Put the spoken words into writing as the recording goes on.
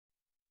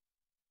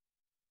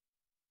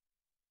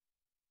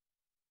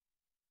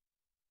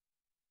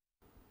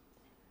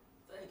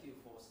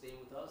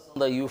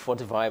the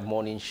U45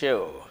 morning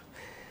show.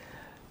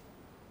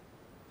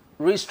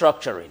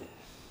 Restructuring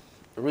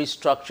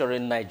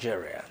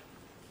Nigeria.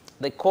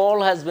 The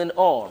call has been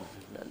on,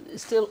 and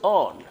it's still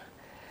on.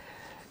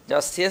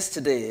 Just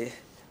yesterday,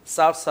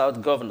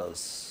 South-South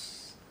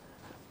governors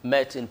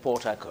met in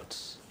Port Harcourt,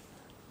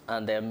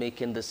 and they're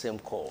making the same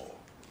call.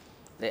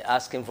 They're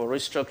asking for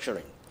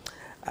restructuring.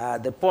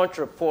 The Punch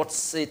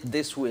reports it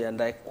this way,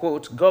 and I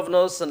quote,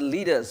 "Governors and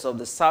leaders of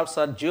the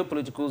South-South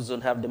geopolitical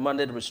zone have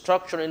demanded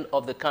restructuring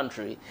of the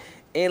country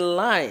in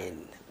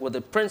line with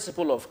the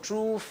principle of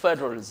true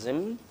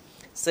federalism,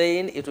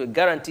 saying it will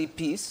guarantee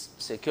peace,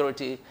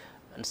 security,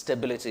 and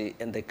stability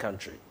in the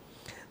country."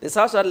 The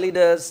South-South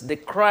leaders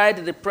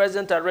decried the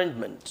present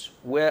arrangement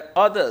where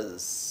other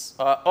zones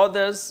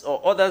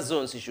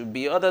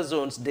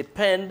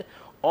depend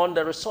on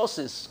the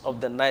resources of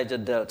the Niger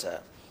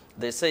Delta.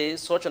 They say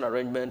such an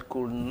arrangement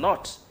could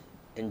not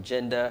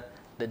engender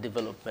the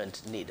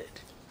development needed.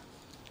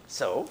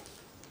 So,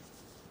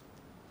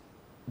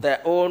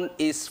 their own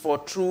is for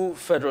true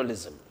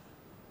federalism.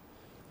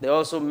 They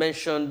also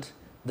mentioned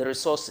the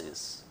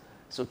resources.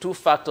 So 2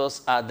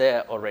 factors are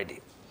there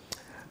already.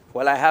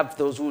 Well, I have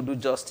those who do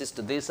justice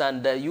to this,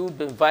 and you've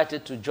been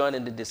invited to join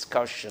in the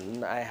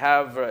discussion. I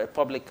have a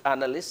public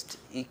analyst,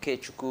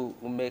 Ikechukwu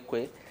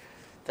Umekwe.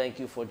 Thank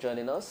you for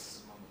joining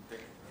us.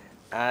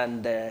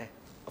 And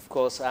of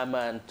course, I'm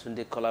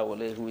Tunde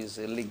Kolawole, who is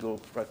a legal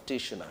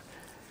practitioner.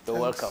 You're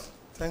welcome.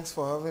 Thanks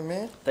for having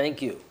me.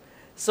 Thank you.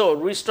 So,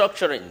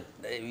 restructuring.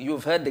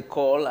 You've heard the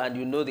call, and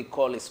you know the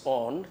call is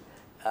on.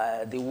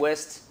 The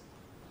West,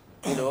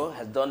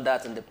 has done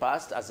that in the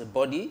past as a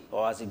body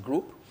or as a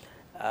group,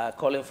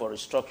 calling for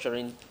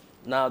restructuring.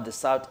 Now the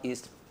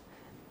Southeast.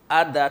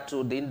 Add that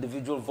to the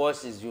individual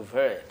voices you've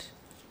heard.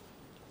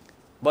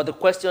 But the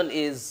question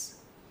is,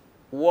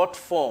 what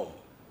form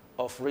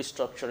of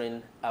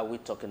restructuring are we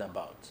talking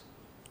about?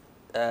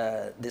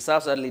 The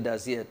South-South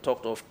leaders here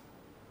talked of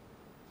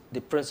the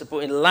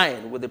principle in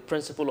line with the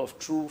principle of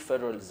true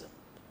federalism.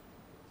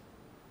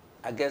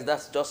 I guess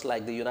that's just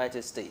like the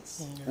United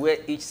States, where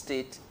each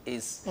state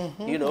is,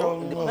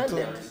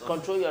 independent.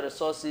 Control your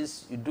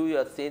resources, you do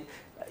your thing,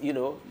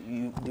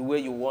 the way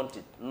you want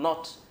it,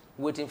 not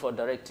waiting for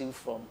directive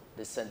from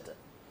the center.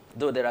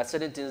 Though there are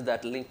certain things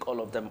that link all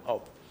of them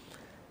up.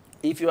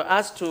 If you're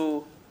asked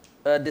to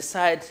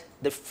decide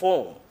the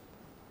form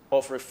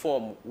of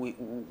reform we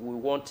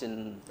want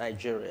in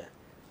Nigeria,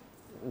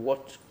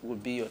 what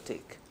would be your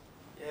take?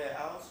 Yeah,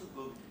 I also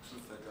go with true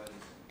federalism.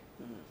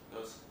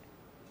 Because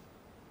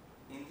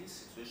in this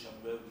situation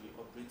where we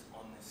operate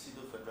on a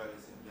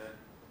pseudo-federalism, where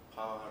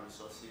power and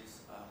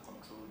resources are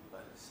controlled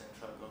by the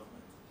central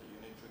government, the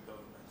unitary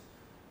government,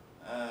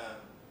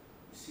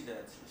 you see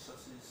that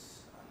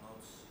resources are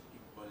not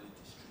equally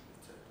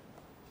distributed.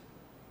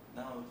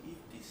 Now, if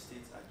the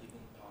states are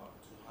given power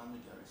to handle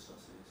their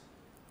resources,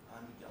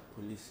 handle their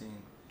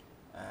policing,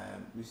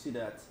 we see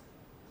that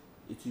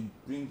it will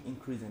bring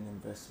increase in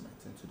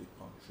investment into the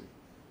country.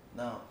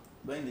 Now,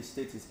 when the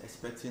state is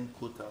expecting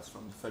quotas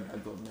from the federal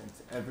government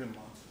every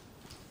month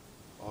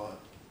or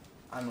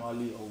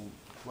annually or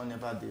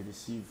whenever they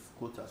receive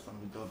quotas from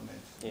the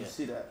government, you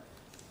see that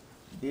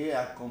they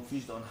are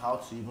confused on how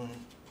to even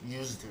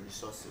use the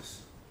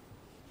resources.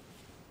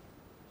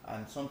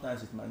 And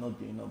sometimes it might not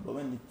be enough, but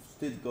when the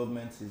state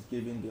government is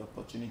given the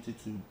opportunity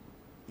to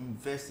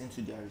invest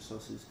into their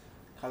resources,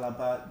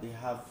 Calabar, they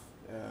have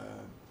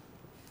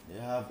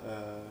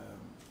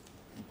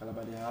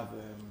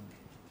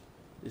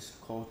this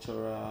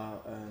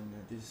cultural and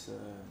this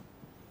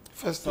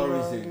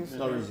tourism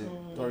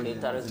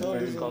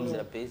comes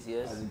at pace,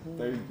 yes. Has a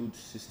very good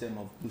system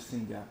of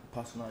boosting their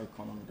personal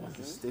economy. That's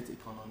the state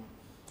economy.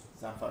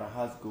 Zamfara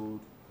has gold,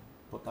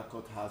 Port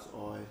Harcourt has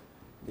oil,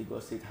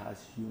 Lagos State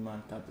has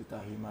human capital,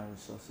 human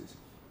resources.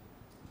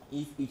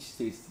 If each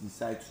state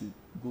decides to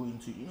go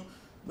into,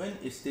 when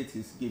a state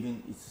is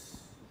giving its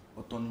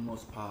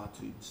autonomous power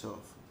to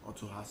itself or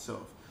to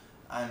herself,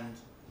 and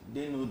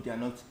they know they are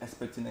not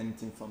expecting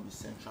anything from the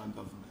central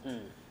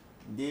government.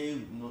 They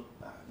know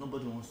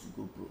nobody wants to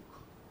go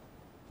broke.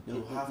 They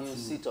will have to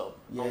sit up.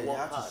 Yeah, they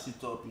have to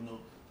sit up.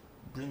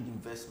 Bring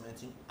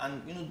investment in,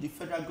 and the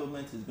federal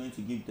government is going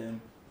to give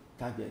them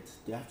targets.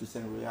 They have to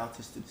send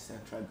royalties to the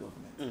central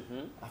government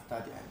after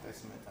their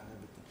investment and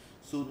everything.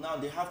 So now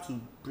they have to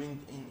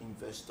bring in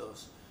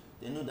investors.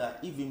 They know that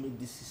if we make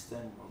this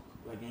system work,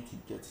 we're going to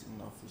get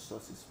enough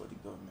resources for the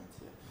government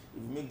here.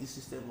 If we make this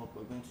system work,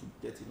 we're going to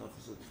get enough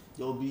resources.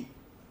 There will be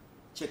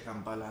check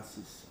and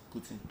balances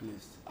put in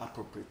place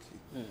appropriately.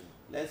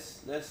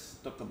 Let's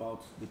talk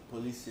about the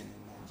policing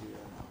in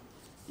Nigeria now.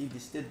 If the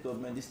state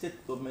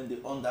government,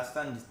 they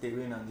understand the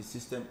terrain and the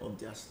system of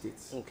their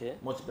states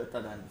much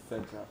better than the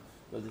federal.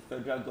 Because the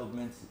federal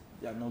government,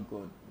 they are not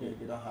good.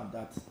 They don't have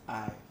that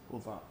eye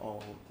over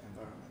all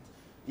environment.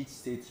 Each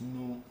state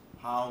know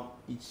how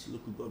each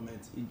local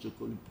government, each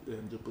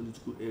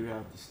geopolitical area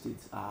of the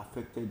states are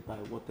affected by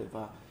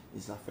whatever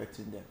is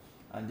affecting them.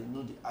 And they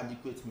know the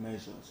adequate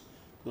measures,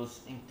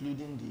 because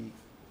including the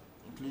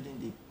including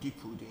the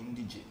people, the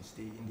indigenes,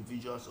 the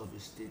individuals of the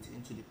state,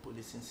 into the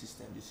policing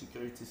system, the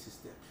security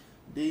system.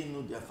 They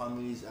know their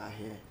families are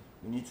here.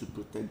 We need to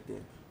protect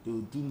them. They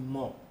will do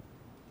more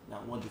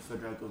than what the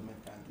federal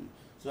government can do.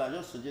 So I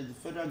just suggest the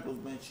federal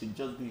government should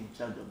just be in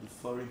charge of the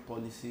foreign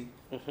policy.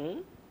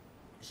 It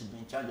should be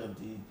in charge of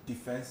the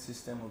defense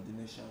system of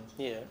the nations.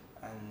 Yeah.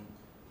 And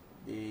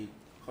the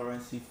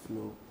currency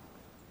flow.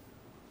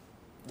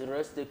 The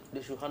rest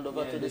they should hand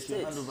over to the states. They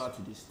should hand over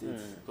to the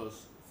states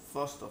because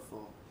first of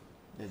all,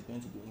 there's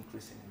going to be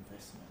increase in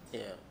investment.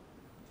 Yeah.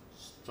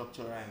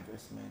 Structural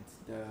investment.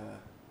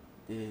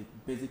 The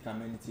basic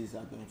amenities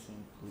are going to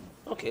improve.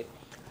 Okay.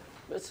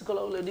 Mr.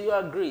 Kolawole, do you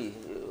agree?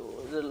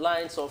 The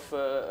lines of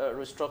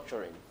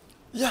restructuring?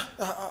 Yeah,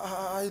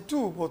 I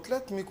do, but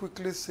let me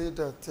quickly say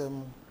that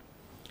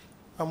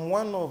I'm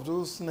one of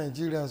those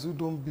Nigerians who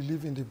don't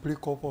believe in the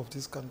breakup of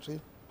this country.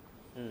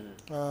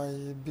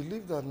 I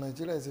believe that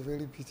Nigeria is a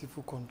very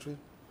beautiful country.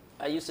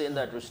 Are you saying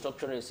that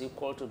restructuring is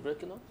equal to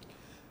breaking up?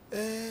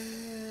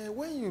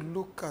 When you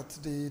look at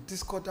the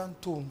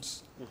discordant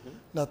tones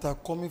that are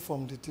coming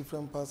from the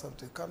different parts of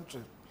the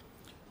country,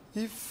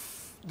 if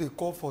the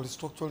call for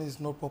restructuring is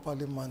not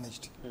properly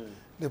managed,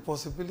 the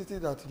possibility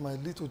that it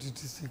might lead to the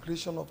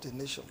disintegration of the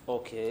nation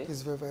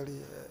is very, very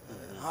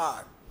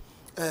hard.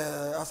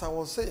 As I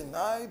was saying,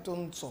 I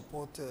don't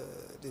support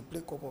the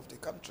breakup of the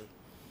country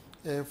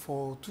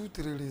for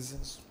 2-3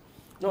 reasons.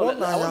 No,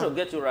 I want to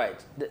get you right.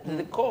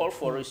 The call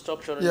for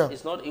restructuring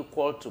is not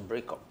equal to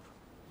breakup.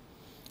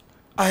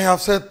 I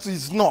have said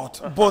it's not,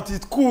 but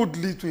it could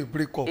lead to a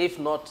breakup. If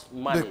not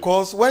managed.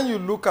 Because when you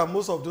look at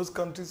most of those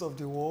countries of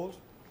the world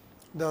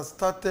that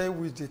started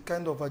with the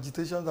kind of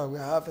agitation that we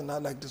are having now,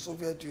 like the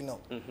Soviet Union,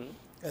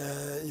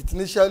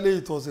 initially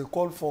it was a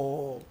call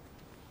for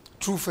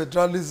true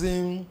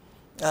federalism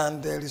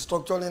and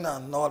restructuring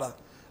and all that.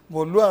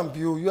 But lo and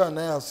behold, you and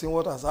I have seen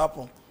what has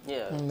happened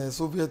in the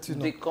Soviet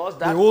Union. Because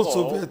that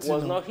call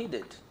was not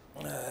heeded.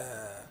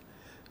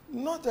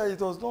 Not that it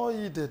was not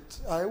heeded.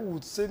 I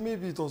would say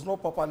maybe it was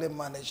not properly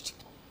managed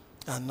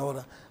and all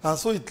that. And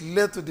so it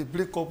led to the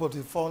breakup of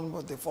the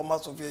former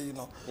Soviet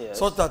Union,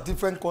 such that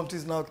different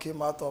countries now came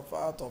out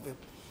of it.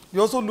 You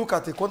also look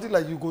at a country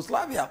like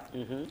Yugoslavia,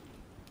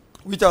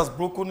 which has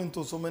broken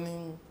into so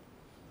many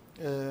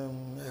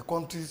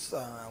countries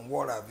and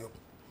what have you.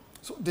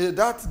 So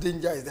that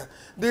danger is there.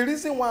 The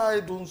reason why I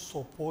don't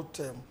support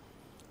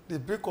the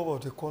breakup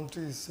of the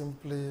country is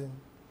simply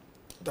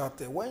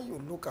that when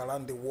you look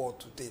around the world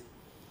today,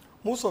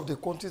 most of the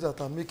countries that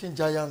are making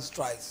giant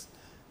strides,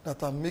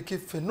 that are making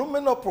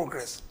phenomenal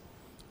progress,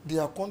 they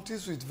are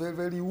countries with very,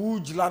 very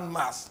huge land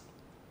mass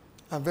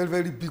and very,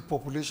 very big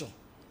population.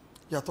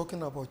 You are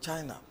talking about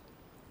China.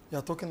 You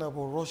are talking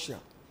about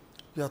Russia.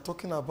 You are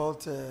talking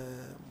about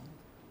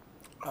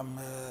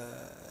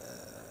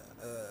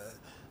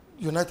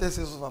United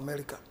States of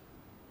America.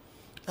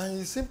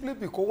 And it's simply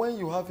because when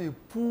you have a huge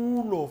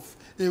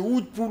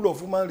pool of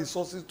human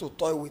resources to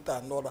toy with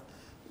another,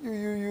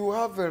 you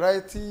have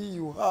variety,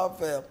 you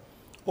have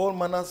all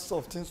manners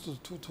of things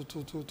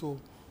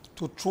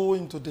to throw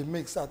into the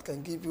mix that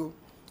can give you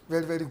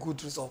very, very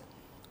good results.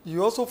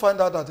 You also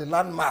find out that the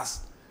land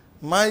mass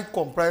might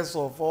comprise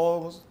of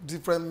all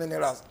different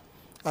minerals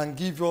and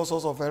give you all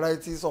sorts of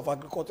varieties of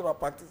agricultural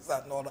practices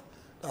and all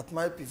that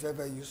might be very,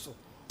 very useful.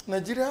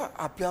 Nigeria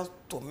appears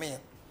to me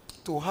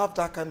to have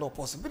that kind of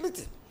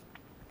possibility.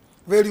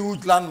 Very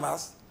huge land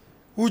mass,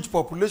 huge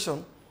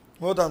population,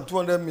 more than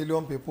 200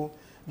 million people.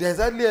 There's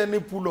hardly any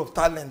pool of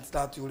talent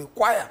that you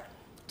require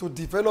to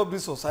develop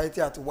this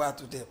society at where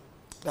today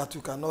that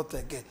you cannot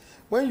get.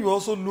 When you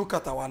also look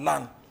at our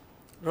land,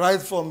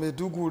 right from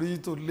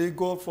Maiduguri to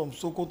Lagos, from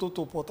Sokoto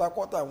to Port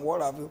Harcourt and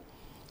what have you,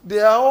 they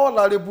are all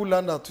arable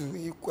land that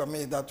you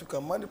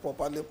can manage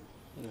properly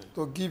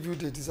to give you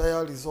the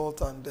desired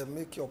result and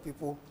make your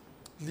people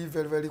live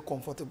very, very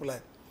comfortable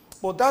life.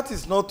 But that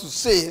is not to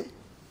say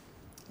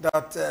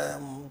that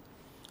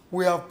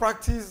we have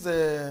practiced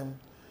a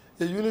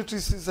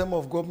unitary system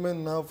of government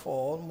now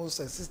for almost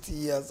 60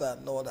 years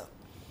and all that.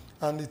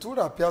 And it would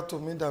appear to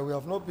me that we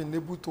have not been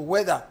able to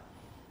weather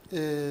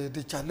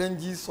the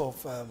challenges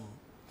of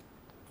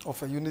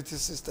a unity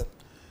system.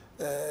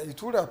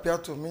 It would appear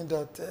to me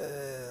that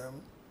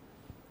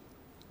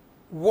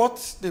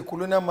what the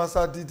colonial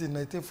master did in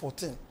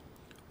 1914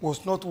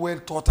 was not well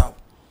thought out.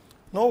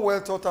 Not well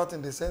thought out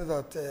in the sense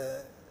that,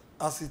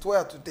 as it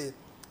were today,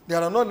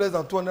 there are not less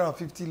than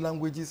 250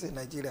 languages in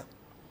Nigeria.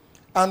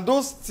 And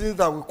those things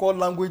that we call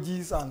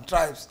languages and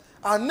tribes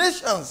are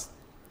nations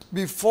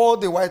before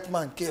the white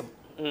man came.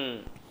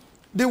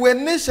 They were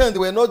nations, they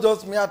were not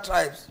just mere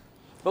tribes.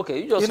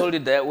 Okay, you just hold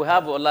it there. We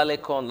have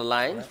Olaleko on the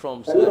line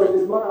from Sweden. I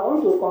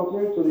want to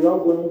continue to the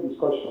ongoing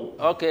discussion.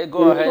 Okay,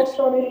 go ahead.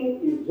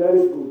 Restructuring is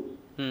very good.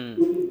 It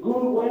is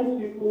good when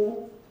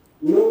people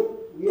know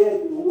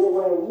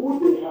who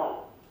they are.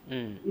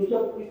 It is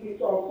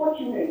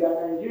unfortunate that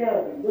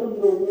Nigerians don't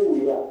know who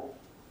we are.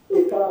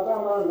 A Calabar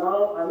man now,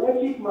 an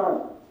ethnic man,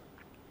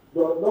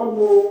 does not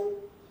know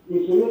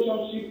his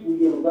relationship with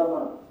the Yoruba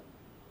man.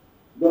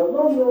 does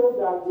not know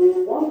that they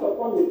once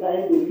upon a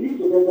time they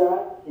lived together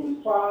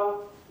in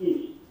far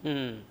east.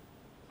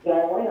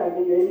 Like when I'm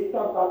in the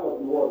eastern part of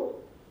the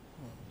world.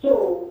 So,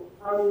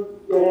 and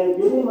the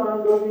Benin man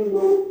doesn't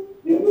know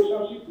the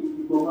relationship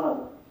with the man.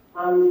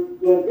 And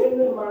the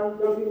Benin man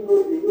doesn't know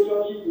the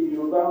relationship with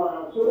Yoruba man,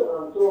 and so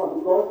on.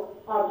 Because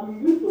as we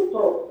used to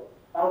talk,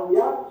 and we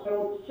have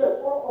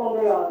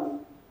 400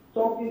 and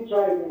something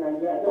tribes in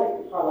Nigeria, that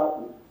is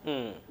Falaki.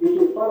 It's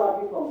a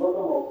Falaki from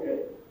bottom of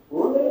earth. We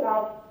only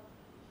have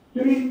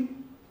 3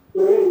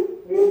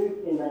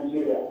 races in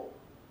Nigeria.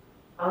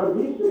 And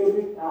these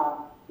races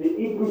are the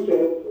Igbo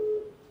sect,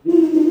 the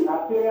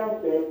Assyrian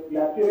sect, the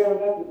Assyrian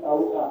that is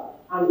Hausa,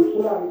 and the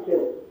Fulani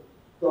sect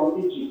from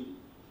Egypt.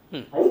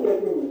 Are you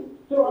getting me?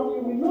 So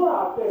until we know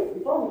ourselves,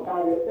 before we can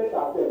respect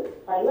ourselves,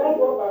 I like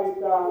what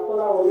Barrister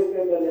Kolawole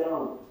said earlier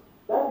on.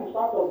 That is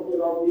part of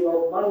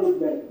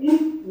management.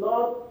 If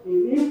not,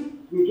 if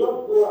we just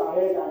go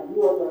ahead and do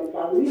what we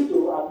can lead to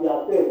as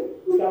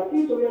ourselves, we can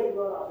see Soviet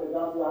Union as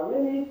example, and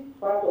many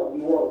parts of the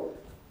world.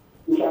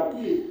 We can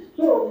see.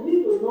 So we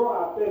need to know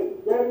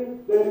ourselves very,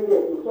 very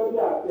well, to study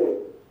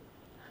ourselves.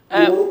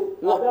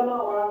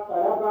 Adamawa,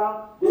 Taraba,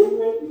 we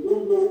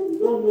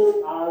don't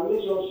know our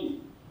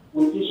relationship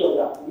with each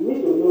other. We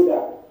need to know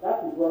that. That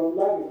is one.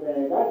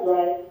 That's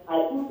why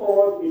I put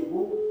forward a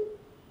book,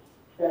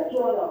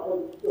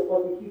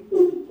 246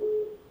 pages,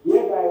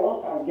 whereby one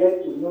can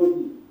get to know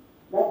this.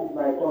 That is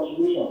my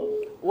contribution.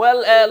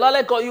 Well,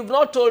 Laleko, you've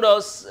not told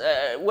us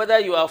whether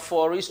you are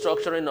for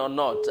restructuring or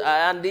not.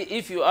 And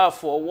if you are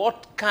for,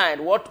 what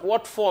kind,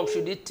 what form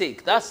should it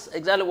take? That's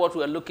exactly what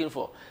we're looking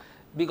for.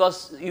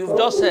 Because you've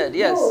just said,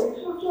 yes.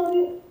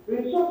 No,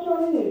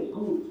 restructuring is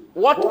good.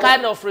 What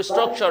kind of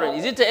restructuring?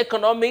 Is it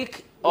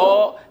economic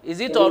or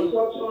is it on?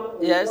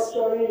 Yes.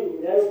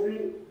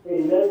 Restructuring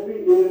in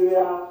every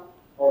area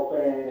of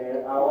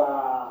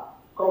our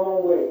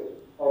commonwealth,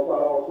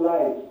 of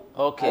life.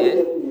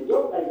 Okay.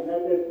 Just like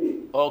United States.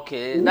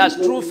 Okay, that's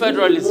true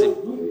federalism.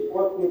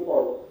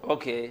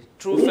 Okay,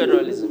 true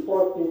federalism.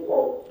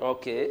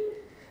 Okay.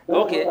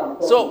 Okay,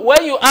 so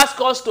when you ask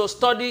us to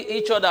study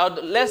each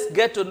other, let's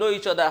get to know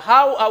each other,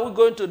 how are we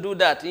going to do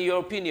that, in your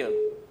opinion?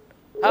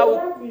 How we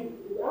are going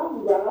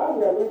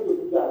to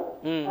do that?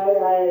 I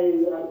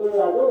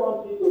don't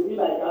want it to be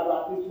like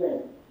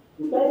advertisement.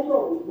 The title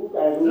of the book I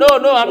wrote.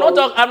 No,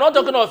 I'm not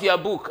talking of your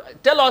book.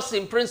 Tell us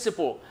in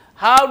principle,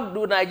 how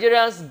do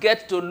Nigerians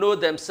get to know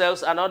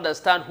themselves and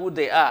understand who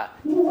they are?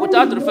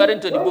 Without referring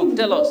to the book,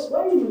 tell us.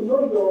 When you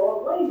know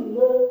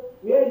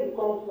where you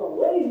come from,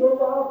 when you know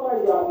how far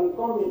you have been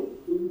coming,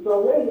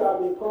 from where you have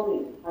been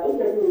coming, and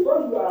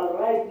because you are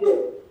right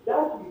there,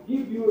 that will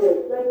give you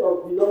a sense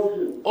of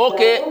belonging.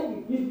 Okay.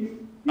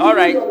 All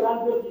right.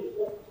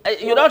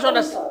 You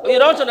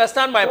don't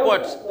understand my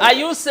point. Are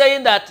you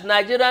saying that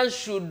Nigerians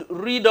should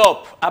read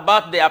up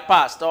about their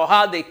past or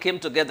how they came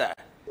together?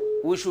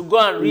 We should go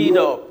and read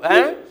up,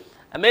 eh?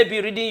 And maybe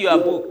reading your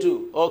book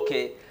too.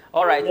 Okay.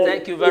 All right.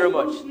 Thank you very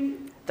much.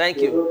 Thank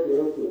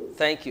you.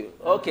 Thank you.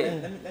 Okay.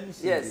 Let me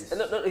see. Yes.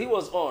 No, he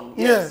was on.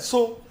 Yes. Yeah.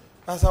 So,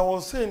 as I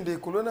was saying, the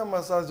colonial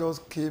masters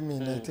just came in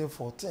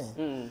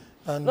 1914.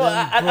 And no,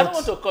 I don't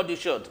want to cut you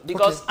short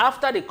because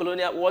after the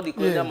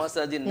colonial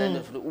masters did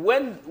in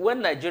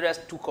when Nigeria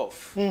took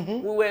off,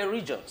 we were in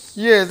regions.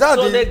 Yes,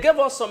 they gave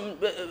us some.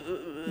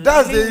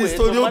 That's the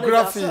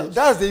historiography.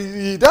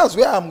 That's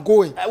where I'm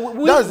going.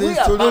 That's the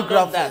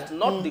historiography. That,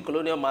 not the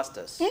colonial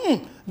masters.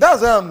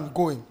 That's where I'm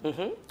going.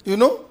 You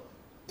know,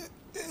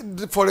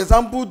 for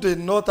example, the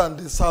North and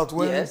the South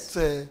went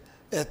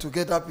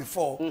together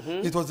before.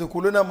 It was the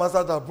colonial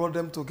master that brought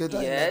them together.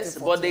 Yes,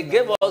 but they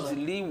gave us the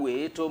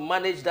leeway to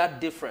manage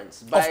that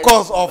difference. Of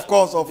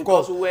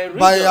course.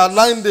 By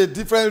allowing the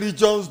different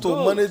regions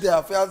to manage their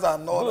affairs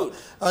and all that.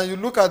 And you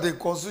look at the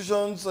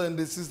constitutions and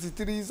the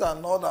 63s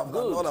and all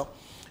that.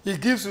 It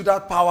gives you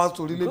that power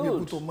to really be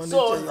able to manage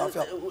your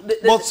affairs.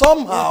 But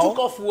somehow... You took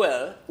off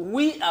well.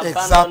 We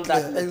abandoned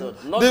that method.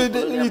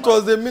 It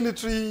was the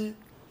military...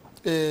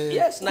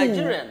 yes,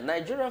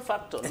 Nigerian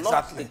factor,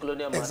 not the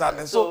colonial master.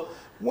 Exactly. So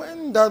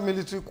when that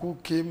military coup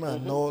came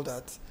and all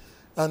that,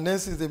 and then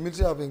since the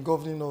military have been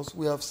governing us,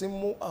 we have seen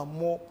more and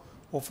more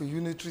of a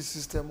unitary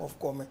system of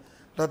government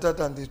rather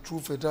than the true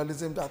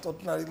federalism that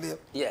ordinarily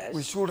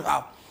we should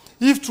have.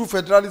 If true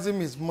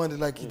federalism is money,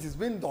 like it is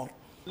being done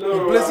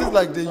in places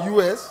like the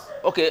US.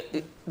 Okay,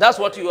 that's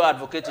what you are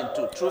advocating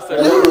to, true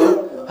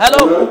federalism.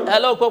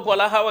 Hello,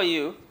 Kokola, how are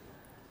you?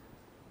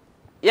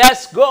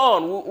 Yes, go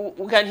on.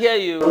 We can hear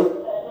you.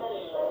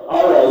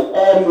 All right.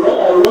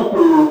 I want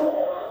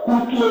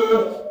to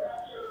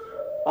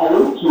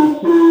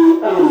say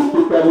I'm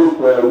totally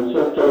for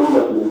restructuring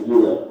of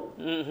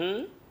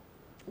Nigeria.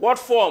 What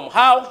form?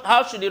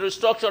 How should the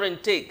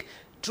restructuring take?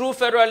 True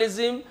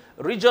federalism,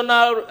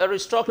 regional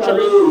restructuring?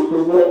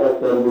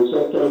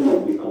 Restructuring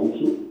of the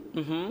country.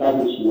 That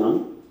is one.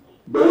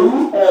 Then,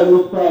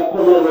 Mr.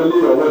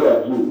 Kolawole, what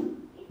have you?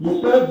 You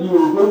said you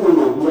don't want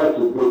Nigeria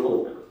to break up.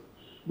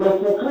 But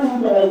for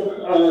crying out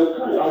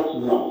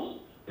loud,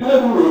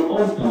 tell me a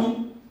country,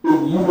 a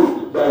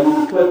unit that you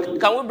refer to.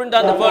 Can we bring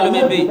down the volume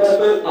a bit? Yes.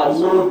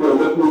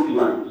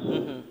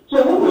 So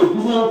what the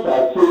Nigerians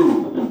are saying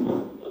is,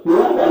 we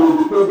want an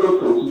independent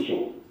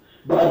constitution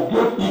that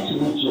gives each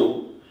region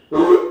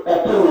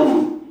autonomy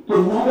to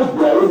manage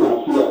their own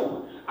affairs.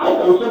 I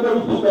can somebody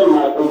sit on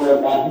my Abuja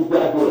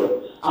there.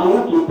 I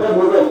want to tell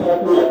me what's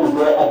happening at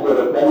the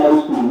primary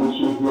school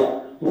mission here,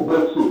 for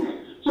God's sake.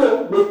 So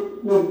the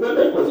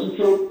independent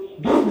constitution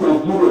gives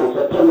Nigerians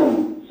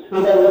autonomy.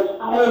 And there was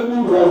highly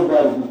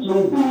rivalry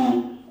between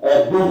the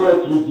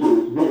various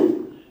regions then.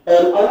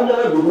 And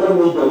Anambra did not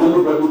need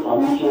anybody's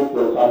permission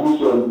for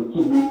establishing the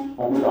TV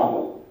of the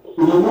house.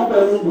 It did not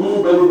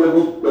need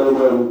anybody's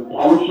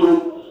permission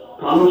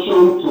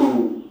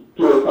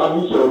to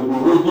establish the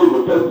radio, the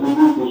first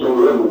radio station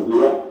in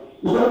Nigeria.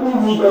 It doesn't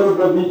need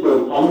anybody's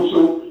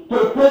permission to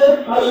pay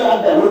higher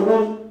than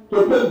even to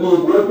pay the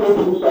local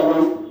civil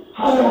servants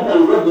higher than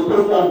what the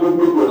central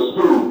government was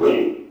paying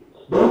then.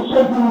 Then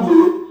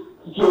suddenly,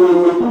 so in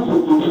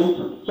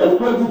 1966, some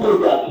presidents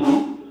were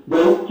killed,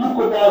 then took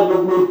over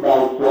government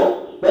by force,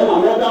 then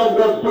another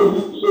was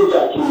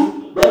soldier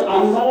killed, then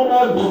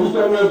another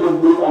divisional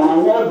government and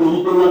another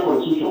divisional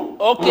constitution.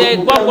 Okay,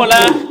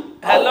 Bokola,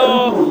 hello.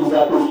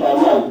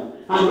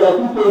 And they are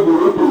still saying the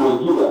way to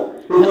Nigeria.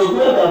 In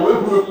Nigeria, there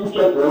is no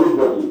future for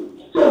anybody.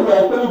 So we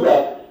are saying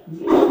that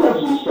let us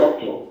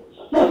restructure.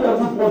 Let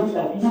everybody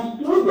at least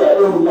do their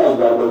own lives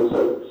by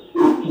themselves.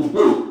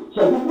 Today,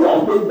 some people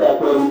are saying that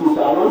it is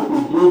around to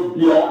drink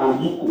beer and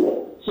liquor.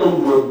 Some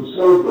will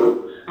destroy them.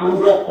 And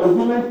they are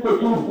convenient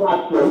taking back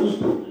from it.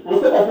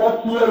 Instead of us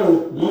here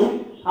with this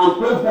and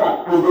take that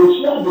and they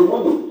share the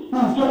money.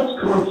 It's just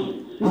crazy.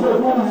 It does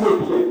not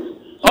make sense.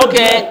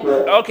 Okay,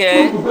 okay.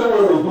 If you don't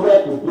want Nigeria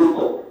to break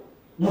up,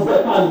 you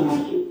better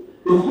listen.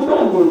 If you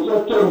don't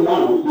restructure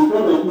now, you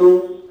don't make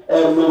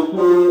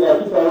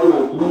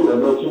 2003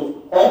 election,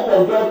 or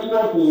forget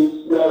what is,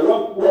 or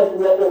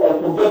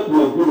forget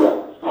Nigeria.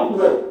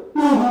 After all,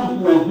 who rules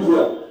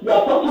Nigeria? You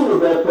are talking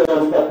about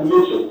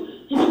population.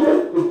 Today,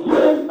 the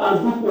trade and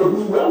business,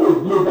 we are a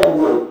global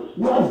world.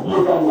 We are a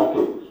global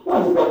market. What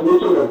is the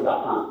population of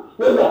Japan?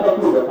 When we are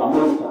talking about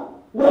America,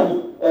 what is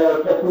the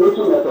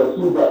population of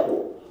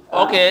Singapore?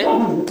 Okay. What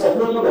is the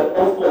population of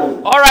Hong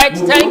Kong? All right,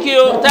 thank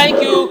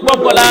you,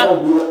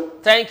 Bokola.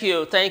 Thank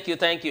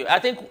you. I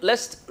think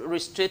let's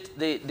restrict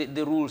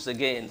the rules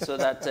again so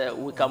that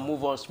we can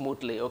move on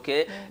smoothly,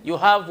 okay? You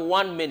have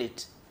 1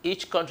 minute.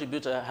 Each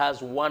contributor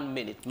has 1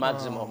 minute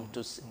maximum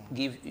to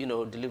give,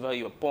 deliver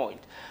your point.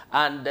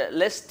 And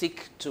let's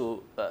stick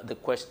to the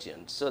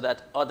question so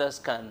that others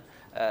can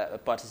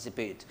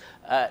participate.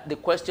 The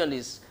question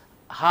is,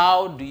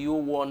 how do you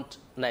want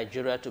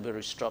Nigeria to be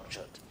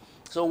restructured?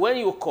 So when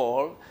you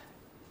call,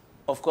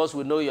 of course,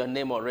 we know your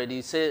name already.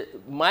 You say,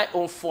 my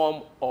own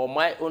form or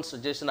my own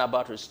suggestion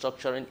about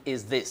restructuring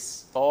is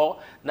this. Or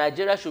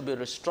Nigeria should be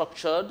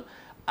restructured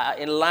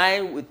in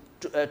line with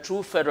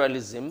true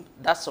federalism.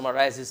 That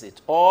summarizes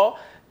it. Or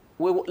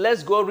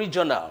let's go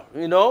regional,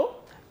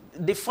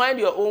 Define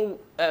your own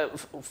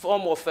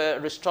form of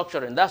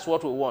restructuring. That's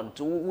what we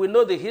want. We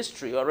know the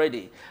history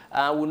already.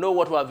 We know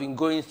what we have been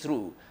going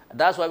through.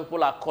 That's why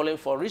people are calling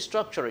for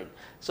restructuring.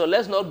 So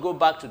let's not go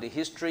back to the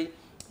history.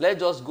 Let's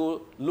just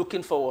go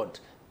looking forward.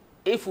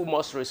 If we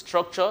must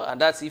restructure, and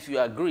that's if you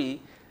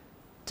agree,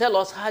 tell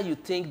us how you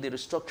think the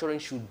restructuring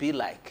should be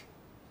like.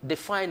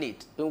 Define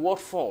it. In what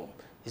form?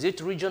 Is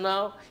it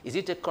regional? Is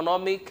it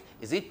economic?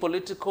 Is it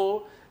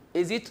political?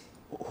 Is it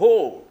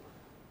whole?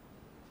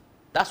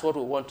 That's what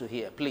we want to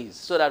hear, please,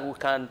 so that we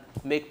can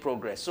make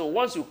progress. So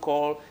once you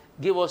call,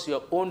 give us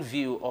your own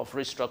view of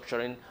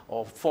restructuring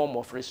or form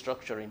of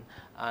restructuring,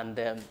 and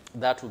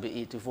that will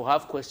be it. If we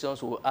have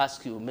questions, we'll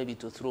ask you maybe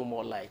to throw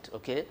more light,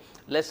 okay?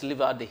 Let's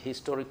leave out the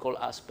historical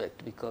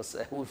aspect because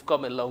we've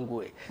come a long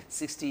way,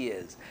 60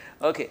 years.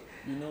 Okay,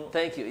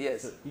 thank you,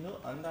 yes. So,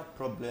 another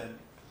problem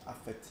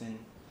affecting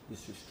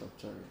this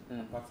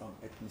restructuring, apart from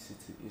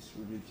ethnicity, is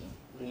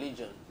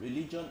religion.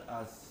 Religion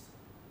as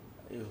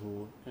a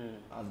whole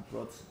has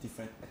brought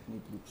different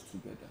ethnic groups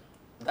together.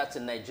 That's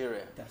in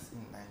Nigeria? That's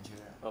in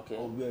Nigeria. Okay.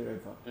 Or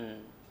wherever.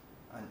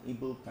 An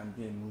Igbo can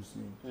be a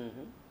Muslim.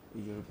 A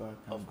Yoruba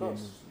can be a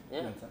Muslim.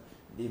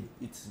 Yeah.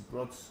 It's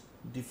brought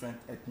different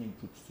ethnic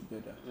groups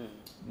together.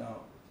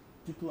 Now,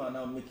 people are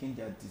now making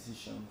their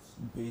decisions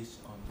based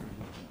on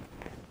religion.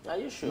 Are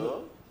you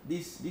sure?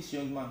 This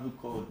young man who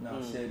called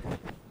now said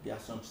there are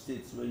some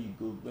states where you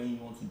go when you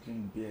want to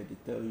drink beer,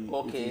 they tell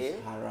you it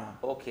is haram.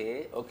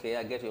 Okay,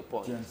 I get your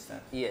point. Do you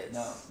understand? Yes.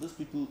 Now those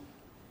people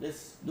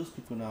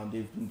now,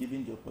 they've been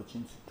given the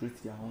opportunity to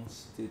create their own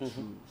state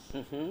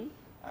rules.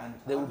 And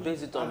they will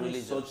base it on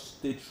religion. Such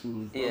state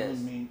rules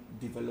doesn't mean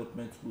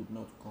development would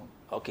not come.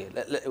 Okay,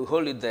 we'll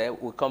hold it there.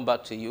 We'll come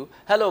back to you.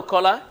 Hello,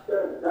 caller.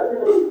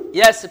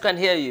 Yes, I can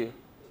hear you.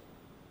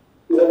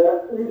 You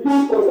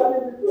see,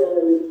 concerning this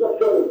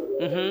restructuring,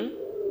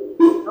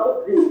 it's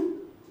not this.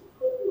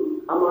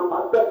 I'm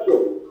a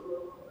perception.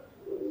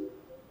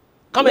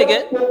 Come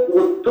again?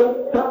 The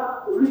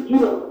total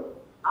region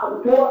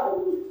and go and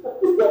respect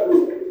the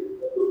government.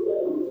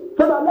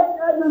 So that let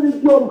every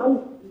region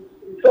manage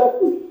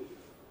resources.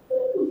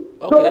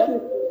 Okay. So let the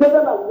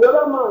federal and the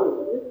other man,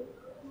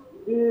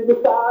 the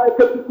Mr.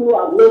 Ikechukwu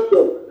has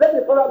mentioned, let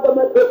the federal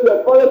government take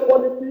their foreign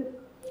policy.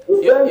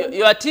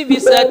 Your TV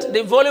set,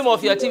 the volume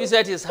of your TV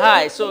set is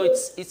high, so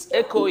it's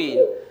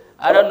echoing.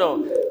 I don't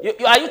know.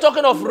 Are you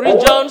talking of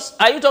regions?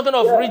 Are you talking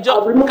of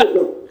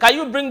regions? Can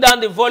you bring down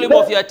the volume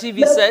of your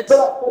TV set? Let the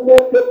federal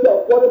government take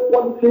their foreign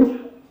policies,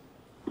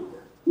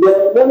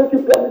 the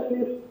monetary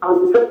policies,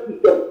 and defense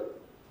system.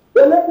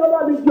 They let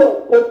other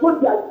regions control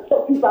their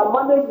resources and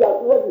manage their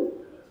resources,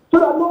 so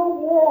that no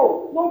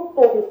war, no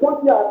of the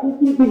country are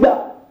thinking bigger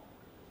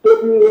to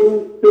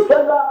the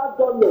federal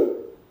government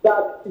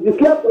that is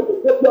left on the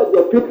safety of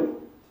your people.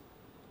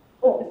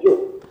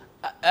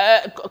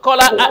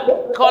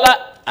 Kola,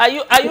 are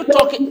you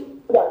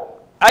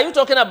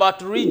talking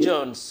about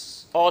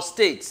regions or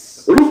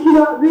states?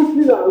 Regional.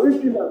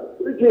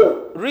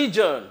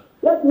 Region.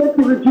 Let's make it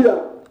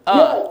regional.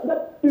 Yes,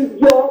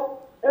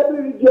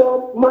 every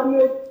region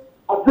manage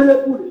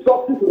available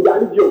resources in their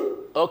region.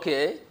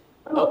 Okay.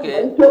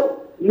 Okay.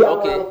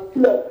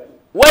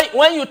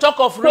 When you talk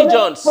of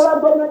regions, federal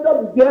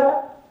government is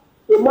there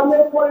to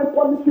manage foreign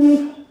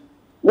policies,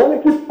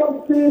 monetary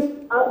policies,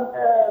 and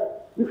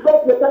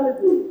defense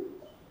mechanisms.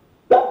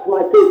 That's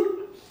my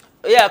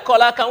take. Yeah,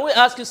 Kola, can we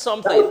ask you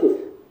something?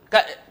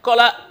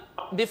 Kola,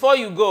 before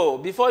you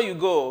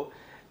go,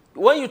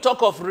 when you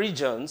talk of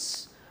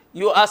regions,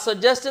 you are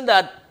suggesting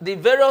that the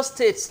various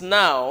states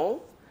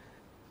now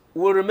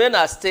will remain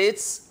as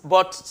states,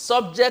 but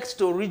subject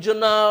to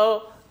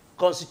regional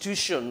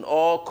constitution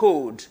or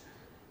code.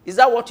 Is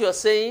that what you're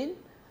saying?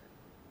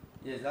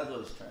 Yes, that's what I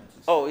was trying to say.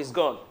 Oh, it's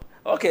gone.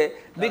 Okay,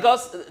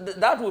 because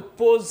that would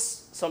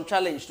pose some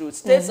challenge to it.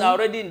 States are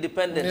already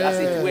independent as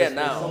it were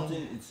now.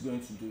 Something it's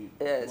going to do.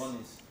 Yes. One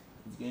is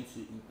it's going to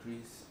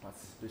increase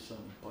participation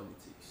in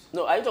politics.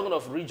 No, are you talking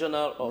of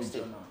regional or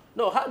state?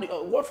 No, how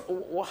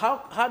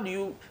do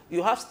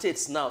you have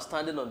states now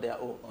standing on their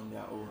own? On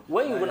their own.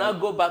 When you now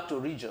go back to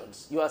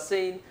regions, you are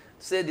saying,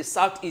 say the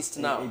Southeast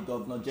now. A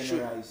governor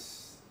general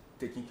is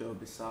taking care of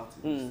the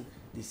Southeast,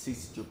 the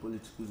 6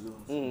 geopolitical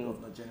zones,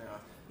 governor general.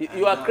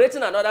 You are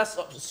creating another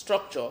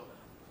structure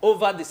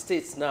over the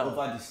states now.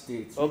 Over the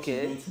states,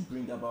 okay, which is going to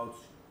bring about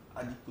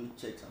adequate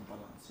checks and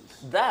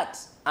balances. That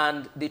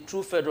and the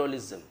true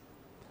federalism,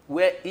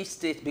 where each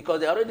state, because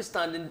they're already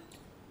standing,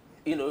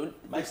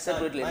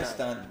 separately. My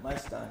stand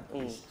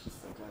is true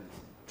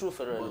federalism. True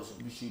federalism.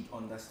 But we should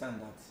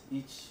understand that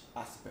each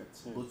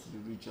aspect, both the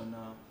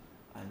regional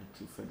and the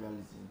true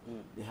federalism,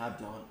 they have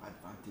their own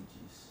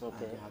advantages and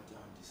they have their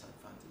own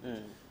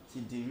disadvantages.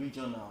 See, the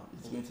regional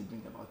is going to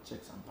bring about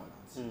checks and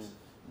balances.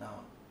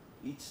 Now,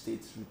 each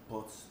state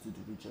reports to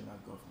the regional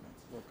government.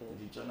 Okay.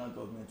 The regional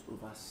government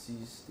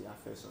oversees the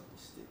affairs of the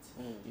state.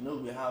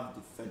 We have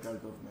the federal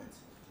government,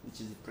 which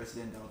is the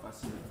president that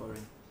oversees the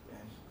foreign.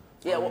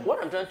 Yeah,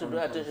 what I'm trying to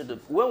draw attention to,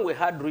 when we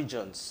had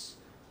regions,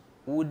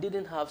 we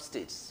didn't have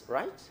states,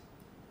 right?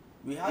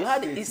 We had you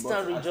had states, the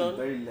eastern but region. at a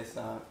very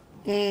lesser.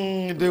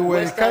 They were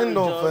Western kind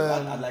region,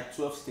 of at like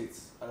 12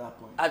 states at that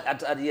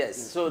point. Yes,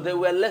 so they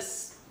were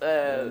less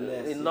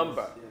in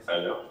number. Yes.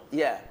 Hello.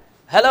 Yeah.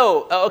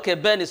 Hello. Okay,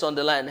 Ben is on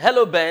the line.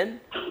 Hello,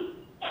 Ben.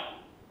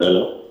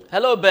 Hello.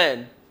 Hello,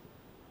 Ben.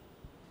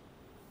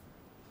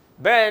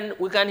 Ben,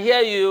 we can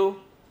hear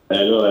you.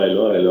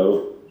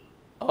 Hello.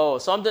 Oh,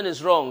 something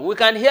is wrong. We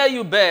can hear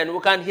you, Ben.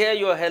 We can hear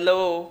your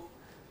hello.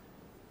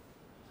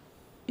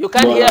 You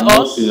can hear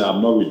us?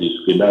 I'm not with the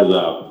screen. That's why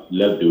I've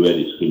left the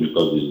way the screen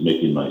because it's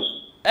making noise.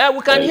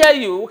 We can hear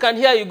you. We can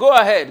hear you. Go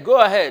ahead.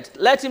 Go ahead.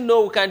 Let him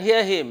know we can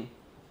hear him.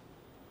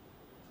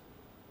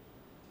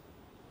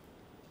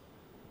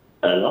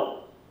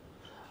 Hello?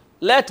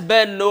 Let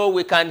Ben know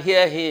we can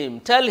hear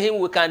him. Tell him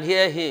we can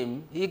hear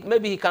him.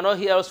 Maybe he cannot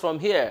hear us from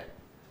here.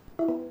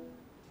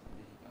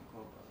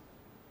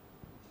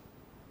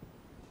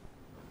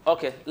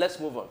 Okay, let's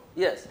move on.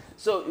 Yes.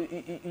 So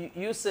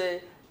you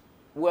say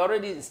we're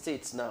already in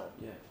states now.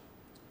 Yeah.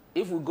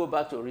 If we go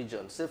back to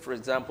regions, say for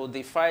example,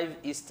 the 5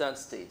 eastern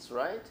states,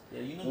 right?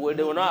 Yeah, where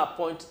they will not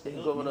appoint a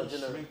governor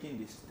general. Shrinking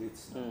the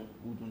states now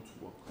wouldn't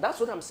work.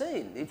 That's what I'm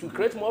saying. It will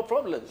create more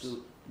problems. So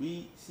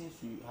since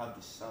we have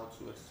the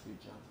southwest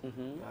region,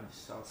 we have the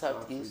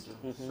Southeast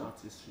region,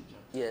 southeast region.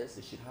 Yes.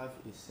 They should have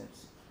a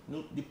sense.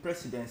 The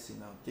presidency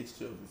now takes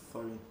care of the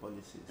foreign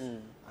policies,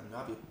 and you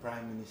have a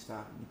prime minister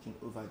looking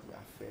over the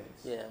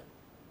affairs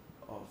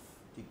of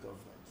the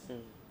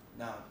government.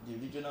 Now, the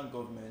regional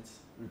government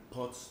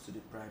reports to the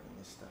prime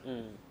minister.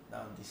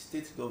 Now, the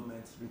state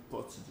government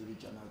reports to the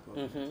regional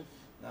government.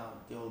 Now,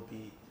 there will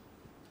be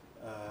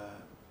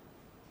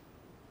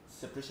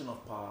separation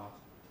of power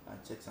and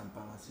checks and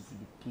balances will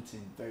be put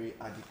in very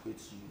adequate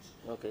use.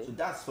 Okay. So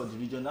that's for the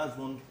region. That's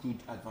one good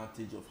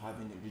advantage of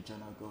having a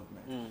regional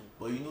government.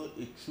 But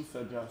a true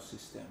federal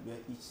system where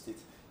each state,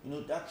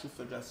 that true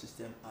federal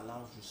system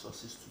allows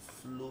resources to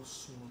flow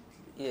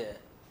smoothly. Yeah.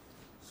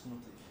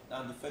 Smoothly.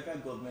 Now, the federal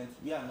government,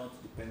 we are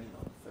not depending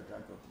on the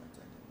federal government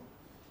anymore.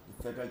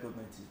 The federal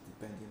government is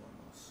depending on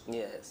us.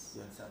 Yes.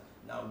 You understand?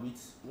 Now,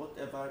 with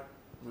whatever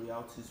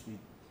royalties we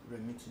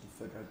remit to the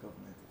federal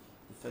government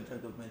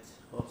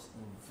helps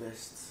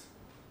invest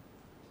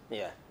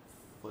Yeah.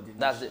 for the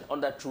That's nation.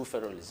 under true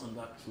federalism.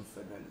 Under true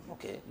federalism.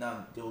 Okay.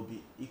 Now there will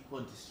be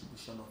equal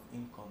distribution of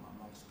income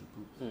amongst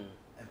people.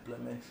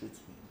 Employment rates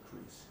will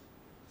increase.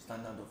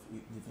 Standard of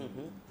living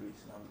will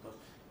increase now because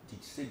the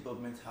state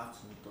government have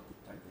to meet up with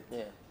target.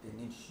 Yeah. They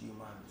need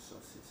human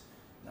resources.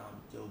 Now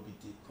there will be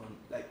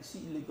like you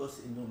see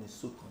Lagos alone is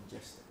so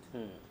congested.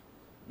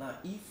 Now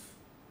if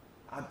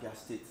Abia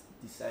State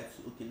decides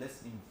to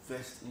let's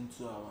invest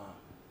into our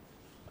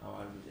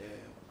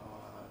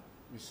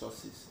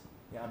resources.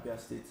 The Abia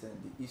State and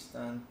the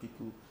eastern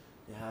people,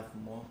 they have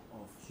more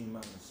of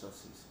human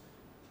resources,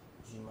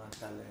 human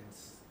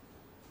talents,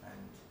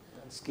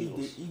 and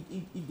skills.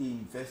 If they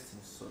invest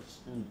in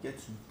such, they get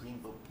to bring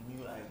up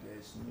new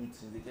ideas, new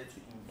things. They get to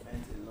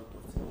invent a lot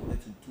of things. They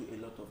get to do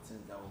a lot of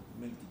things that will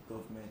make the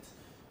government,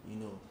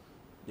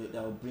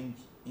 that will bring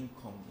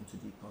income into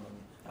the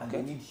economy. And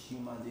they need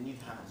humans, they need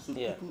hands. So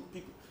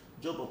people,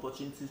 job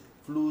opportunities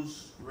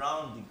flows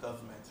around the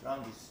government,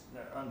 around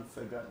the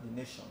federal, the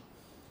nation.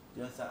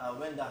 You understand? And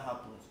when that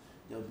happens,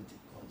 there will be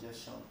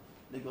congestion.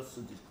 Lagos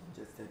so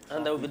congested.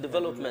 And there will be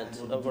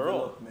development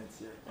overall.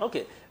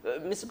 Okay,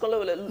 Mr.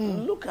 Kolawole,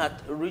 look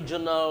at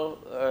regional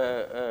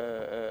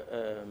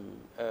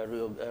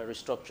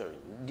restructuring.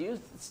 Do you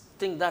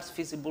think that's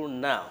feasible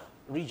now,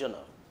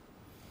 regional?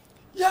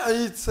 Yeah,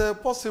 it's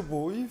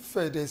possible if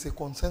there's a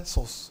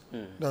consensus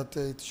that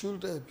it should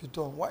be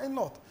done. Why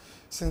not?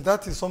 Since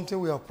that is something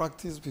we have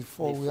practiced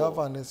before, we have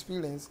an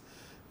experience.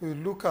 We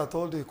look at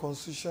all the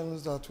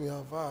constitutions that we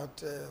have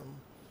had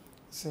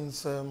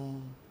since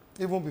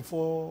even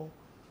before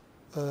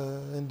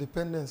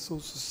independence, so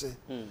to say.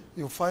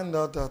 You find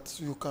out that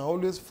you can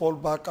always fall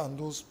back on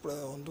those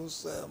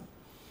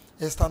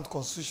extant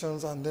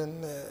constitutions and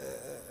then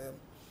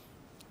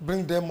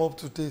bring them up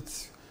to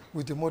date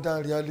with the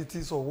modern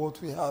realities of what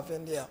we have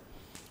in there.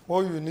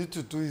 What you need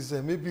to do is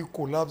maybe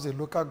collapse the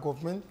local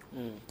government,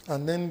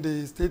 and then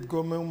the state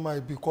government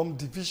might become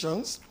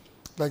divisions,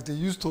 like they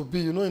used to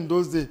be. In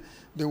those days,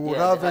 they would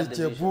have a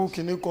Jebu,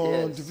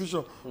 Kiniko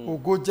division,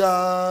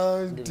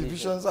 Ogoja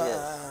divisions,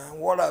 and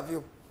what have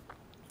you.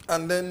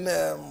 And then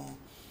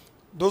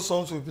those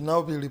ones will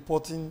now be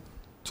reporting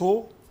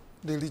to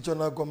the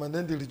regional government.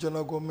 Then the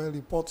regional government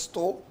reports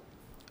to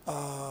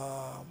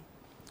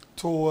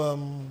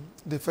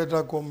the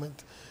federal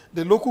government.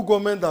 The local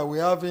government that we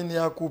have in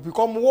here could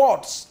become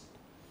wards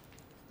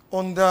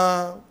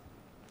under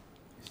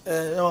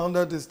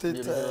the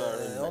state,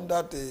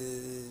 under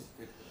the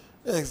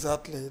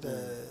exactly.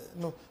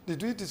 No,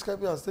 did we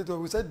describe it as state?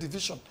 We said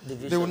division.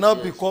 They will now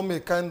become a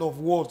kind of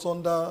wards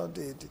under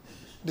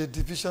the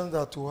divisions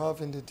that we have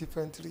in the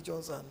different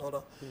regions and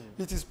other.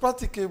 It is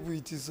practicable.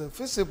 It is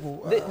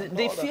feasible.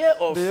 The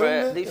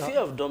fear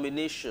of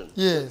domination.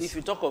 Yes. If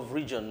you talk of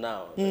region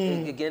now,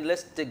 again,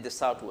 let's take the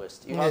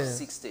Southwest. You have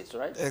 6 states,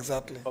 right?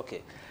 Exactly.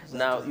 Okay.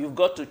 Now you've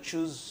got to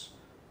choose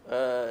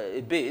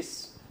a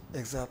base.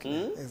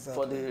 Exactly.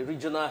 For the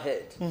regional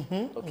head.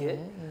 Okay.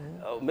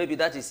 Maybe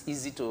that is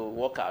easy to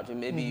work out.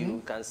 Maybe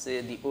you can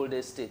say the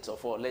oldest states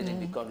of all, let it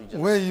become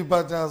regional. Well,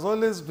 Ibadan has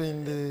always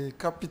been the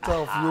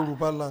capital of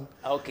Yoruba land.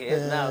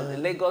 Okay. Now,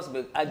 Lagos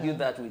may argue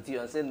that with you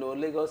and say, no,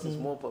 Lagos is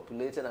more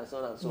populated and so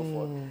on and so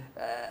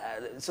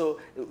forth. So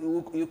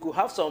you could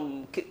have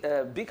some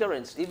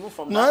bickerings even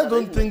from that. No, I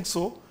don't think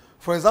so.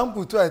 For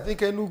example, too, I think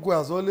Enugu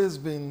has always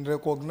been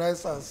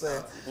recognized as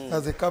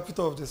the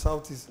capital of the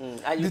Southeast.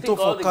 And you Ditto think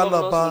all for the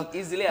Calabar will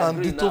easily and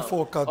agree Ditto now.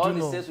 for Kaduna. All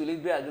the states will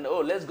agree.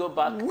 Oh, let's go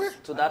back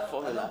to that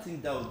formula. I don't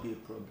think that would be a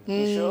problem.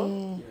 You sure?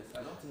 Yes, I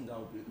don't think that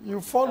would be a problem. You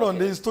fall on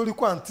the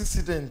historical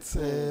antecedents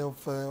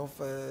of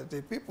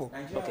the people.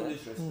 Nigeria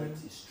always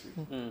respects history,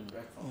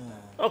 right from time.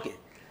 Okay.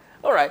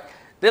 All right.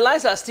 The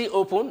lines are still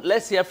open.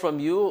 Let's hear from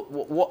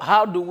you.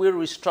 How do we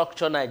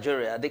restructure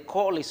Nigeria? The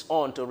call is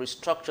on to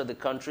restructure the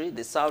country.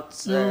 The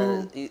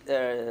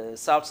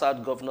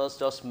South governors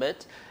just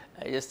met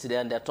yesterday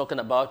and they're talking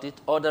about it.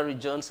 Other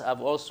regions have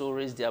also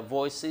raised their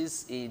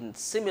voices in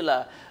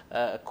similar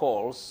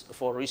calls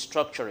for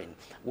restructuring.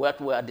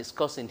 What we are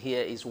discussing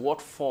here is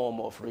what form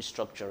of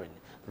restructuring.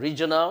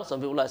 Regional,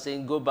 some people are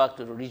saying go back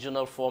to the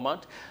regional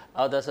format.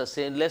 Others are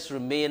saying let's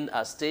remain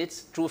as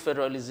states, true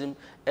federalism,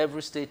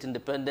 every state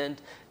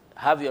independent,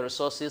 have your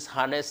resources,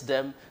 harness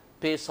them,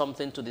 pay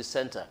something to the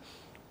center.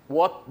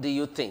 What do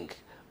you think?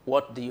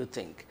 What do you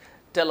think?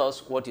 Tell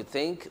us what you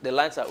think. The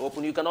lines are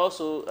open. You can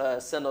also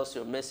send us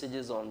your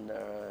messages on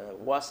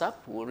WhatsApp.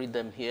 We'll read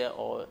them here,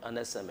 or an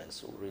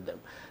SMS. We'll read them.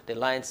 The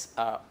lines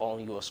are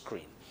on your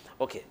screen.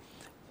 Okay.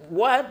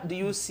 What do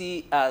you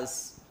see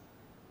as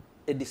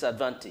a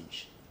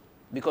disadvantage?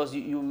 Because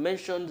you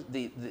mentioned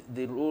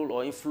the role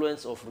or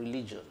influence of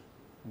religion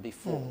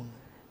before.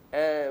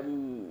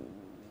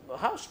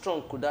 How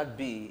strong could that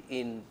be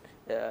in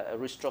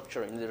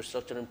restructuring, the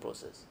restructuring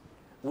process?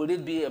 Would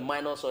it be a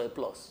minus or a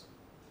plus?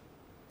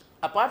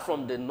 Apart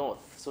from the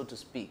north, so to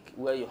speak,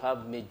 where you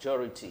have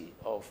majority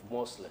of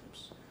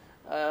Muslims,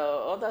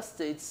 other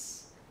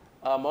states,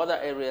 other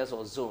areas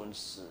or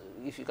zones,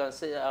 if you can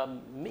say, are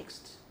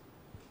mixed.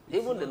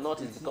 Even the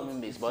north is becoming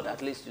mixed, but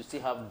at least you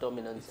still have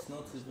dominance. It's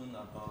not even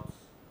about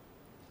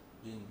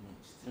being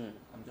mixed.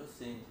 I'm just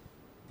saying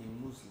the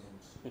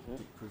Muslims,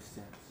 the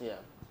Christians,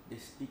 they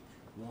speak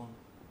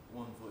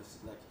one voice.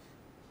 Like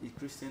the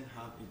Christian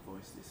have a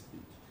voice they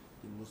speak,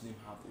 the Muslim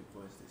have a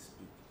voice they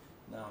speak.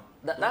 Now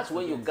that's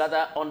when you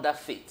gather under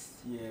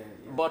faith. Yeah.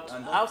 But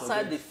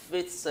outside the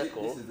faith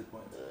circle, this is the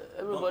point.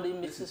 Everybody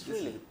mixes freely.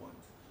 This is the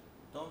point.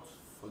 Don't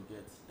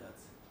forget that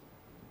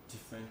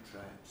different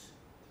tribes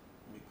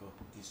make up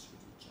this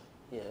religion.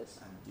 Yes.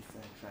 And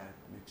different tribe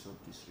makes up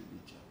this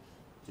religion.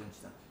 Do you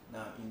understand?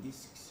 Now, in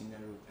this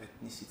scenario,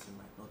 ethnicity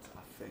might not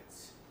affect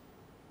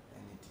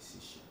any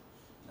decision.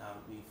 Now,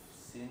 we've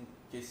seen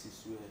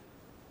cases where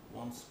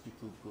once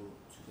people go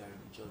to their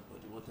religious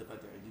body, whatever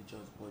their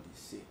religious body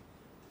say,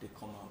 they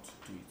come out to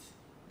do it.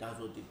 That's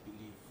what they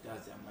believe.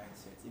 That's their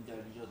mindset. If their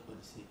religious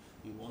body say,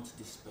 we want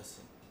this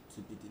person to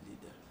be the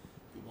leader,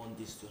 we want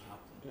this to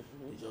happen,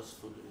 they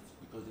just follow it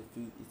because they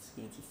feel it's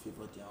going to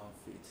favor their own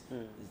faith.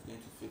 It's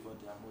going to favor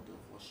their mode of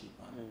worship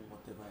and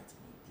whatever it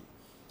may be.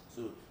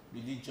 So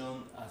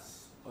religion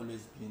has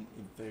always been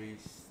a very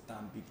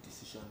big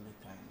decision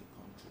maker in the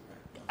country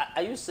right now.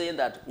 Are you saying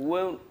that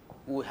when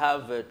we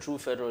have true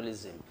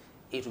federalism,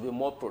 it will be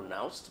more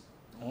pronounced,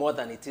 more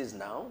than it is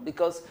now?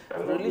 Because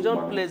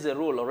religion plays a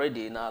role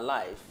already in our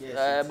life.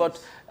 Yes,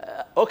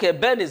 okay,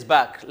 Ben is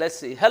back. Let's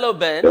see. Hello,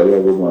 Ben.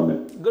 Hello, good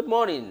morning. Good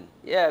morning.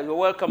 Yeah, you're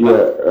welcome back.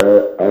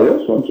 back. I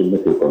just want to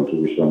make a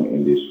contribution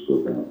in this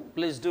program.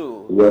 Please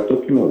do. We are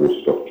talking of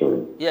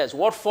restructuring. Yes,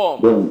 what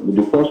form? Then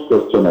the first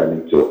question I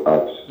need to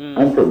ask,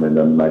 I'm from the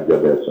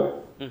Niger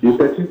Delta. The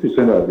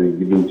 13% have been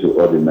given to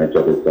all the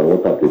Niger Delta.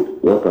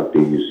 What have they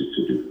used it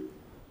to do?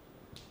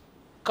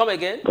 Come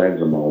again? That's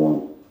number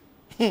one.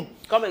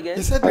 Come again?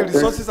 He said the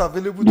resources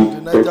available to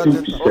the Niger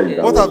Delta. Okay.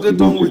 What have they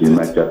done with it? The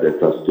Niger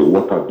Delta state,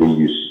 what have they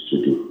used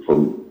to do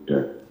from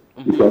there?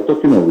 If you are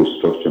talking of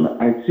restructuring,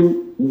 I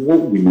think what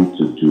we need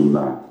to do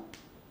now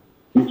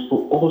is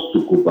for us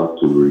to go back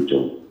to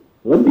region.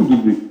 Let me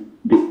give you,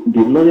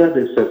 the lawyer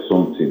they said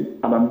something,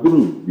 and I'm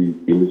going to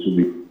be a little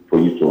bit for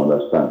you to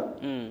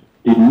understand.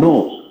 The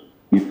North,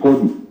 before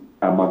the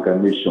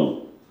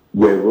amalgamation,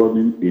 were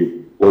running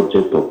a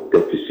budget of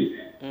deficit.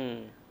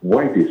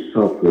 Why the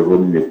South were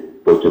running a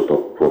budget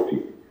of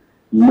profit.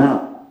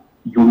 Now,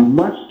 you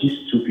match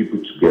these two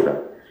people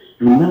together.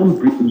 You now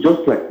bring,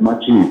 just like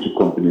matching the two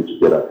companies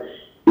together,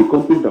 a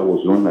company that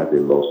was run at a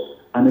loss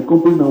and a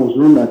company that was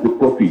run at a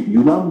profit,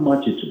 you now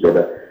match it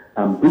together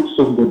and bring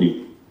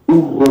somebody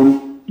who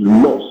runs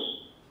loss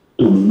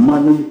to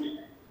manage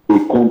a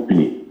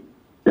company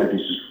that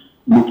is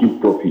making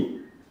profit.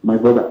 My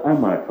brother,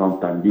 I'm an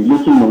accountant. The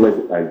little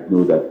knowledge I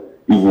know that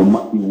he will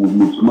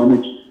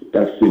mismanage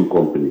that same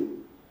company.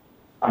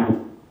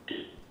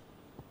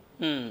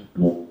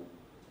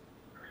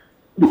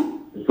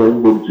 For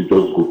everybody to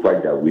just go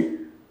find their way.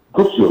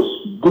 Go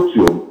to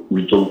your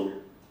region.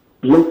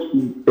 Let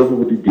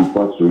everybody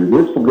depart. So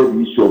let's forget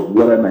the issue of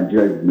whether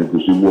Nigeria is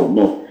negotiable or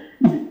not.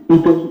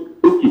 It doesn't.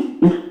 Okay,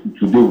 if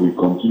today we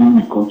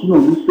continue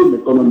on the same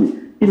economy,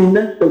 in the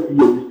next 30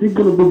 years, it's still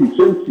going to be the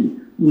same thing.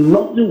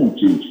 Nothing will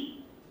change.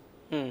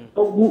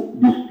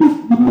 The state,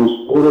 the most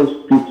poorest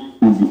states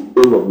in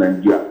the whole of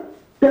Nigeria,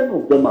 10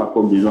 of them are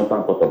from the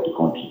northern part of the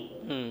country.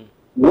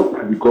 What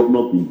have the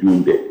government been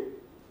doing there?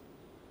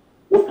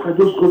 What have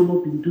those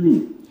government been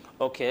doing?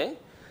 Okay.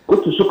 Go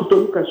to Sokoto,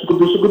 look at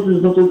Sokoto. Sokoto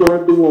is not the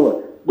right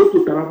one. Go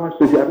to Taraba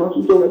State, they are not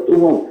the right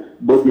one.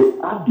 But they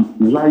have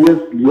the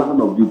largest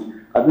land of this.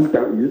 I think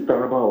that is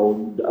Taraba or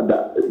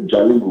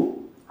Jalingo.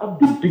 Have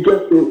the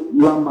biggest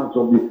landmarks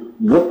of this.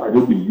 What are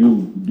they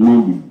doing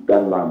with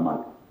that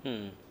landmark?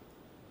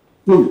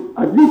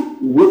 I think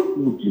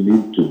what you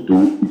need to do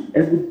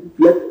is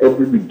let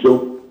every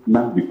region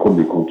now become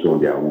a country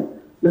on their own.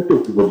 Let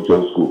everybody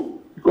just go.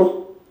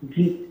 Because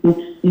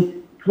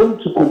when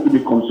two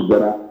companies come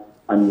together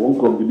and one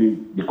company,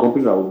 the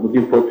company that was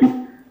making profit,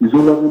 is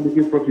no longer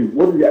making profit,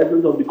 what is the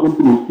essence of the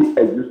company still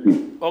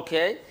existing?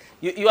 Okay.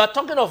 You are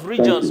talking of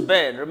regions,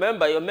 Ben.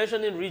 Remember, you're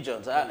mentioning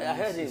regions. I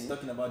heard him. He's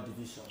talking about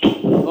divisions.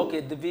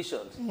 Okay,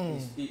 divisions.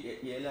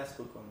 He earlier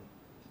spoke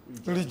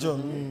on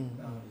region.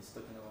 Now he's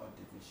talking about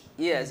division.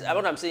 Yes,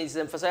 what I'm saying is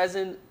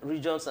emphasizing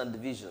regions and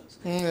divisions.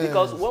 Yes.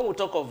 Because when we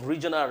talk of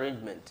regional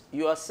arrangement,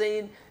 you are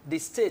saying the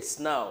states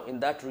now in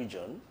that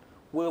region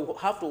will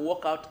have to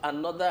work out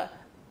another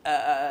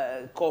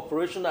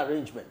cooperation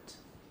arrangement.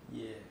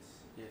 Yes.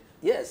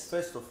 Yes.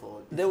 First of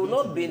all, they will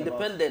not be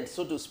independent,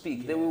 so to speak.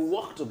 Yes. They will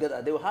work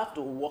together. They will have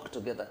to work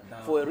together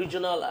for a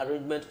regional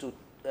arrangement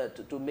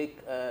to make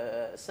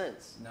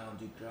sense. Now,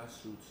 the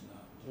grassroots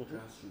now is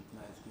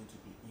going to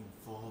be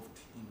involved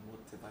in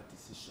whatever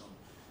decision.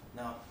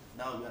 Now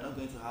we are not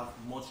going to have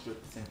much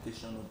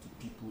representation of the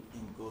people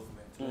in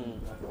government when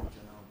we have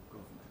regional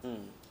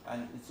government.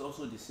 And it's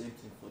also the same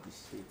thing for the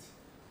state.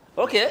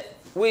 Okay,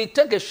 we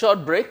take a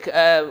short break.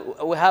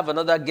 We have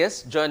another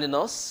guest joining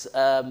us.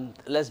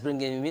 Let's bring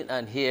him in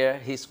and hear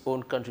his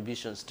own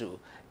contributions too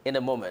in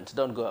a moment.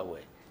 Don't go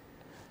away.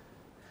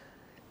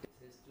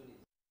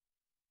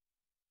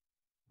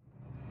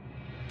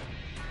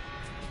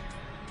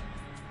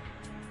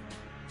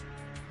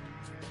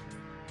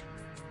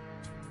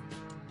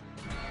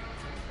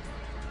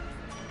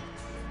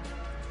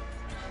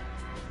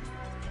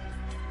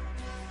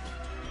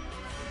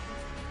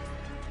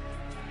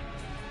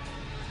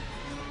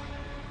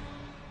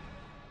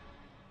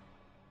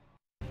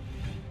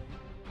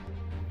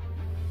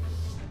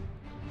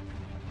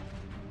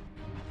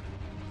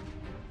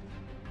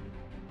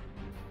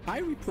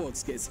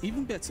 iReports gets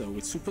even better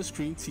with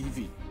SuperScreen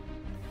TV.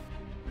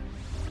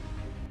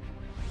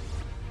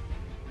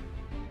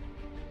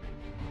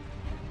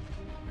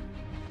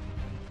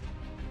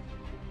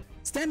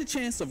 Stand a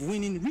chance of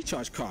winning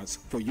recharge cards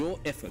for your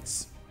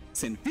efforts.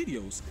 Send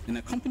videos and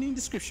accompanying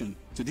description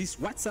to this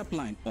WhatsApp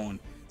line on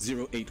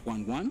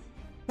 0811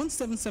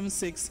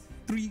 1776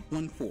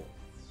 314.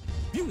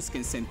 Viewers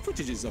can send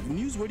footages of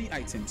newsworthy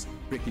items,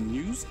 breaking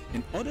news,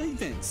 and other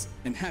events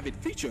and have it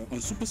feature on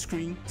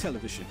SuperScreen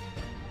television.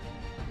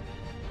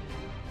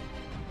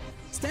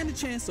 Stand a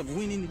chance of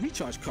winning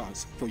recharge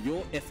cards for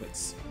your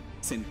efforts.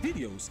 Send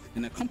videos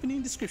and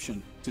accompanying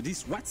description to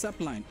this WhatsApp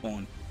line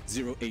on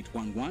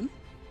 0811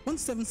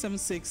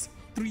 1776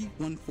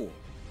 314.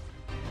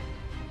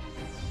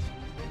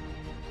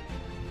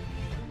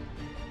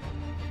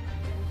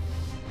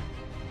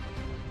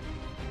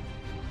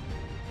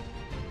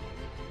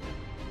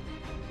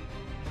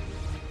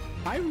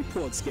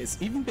 iReports gets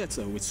even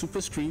better with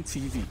SuperScreen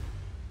TV.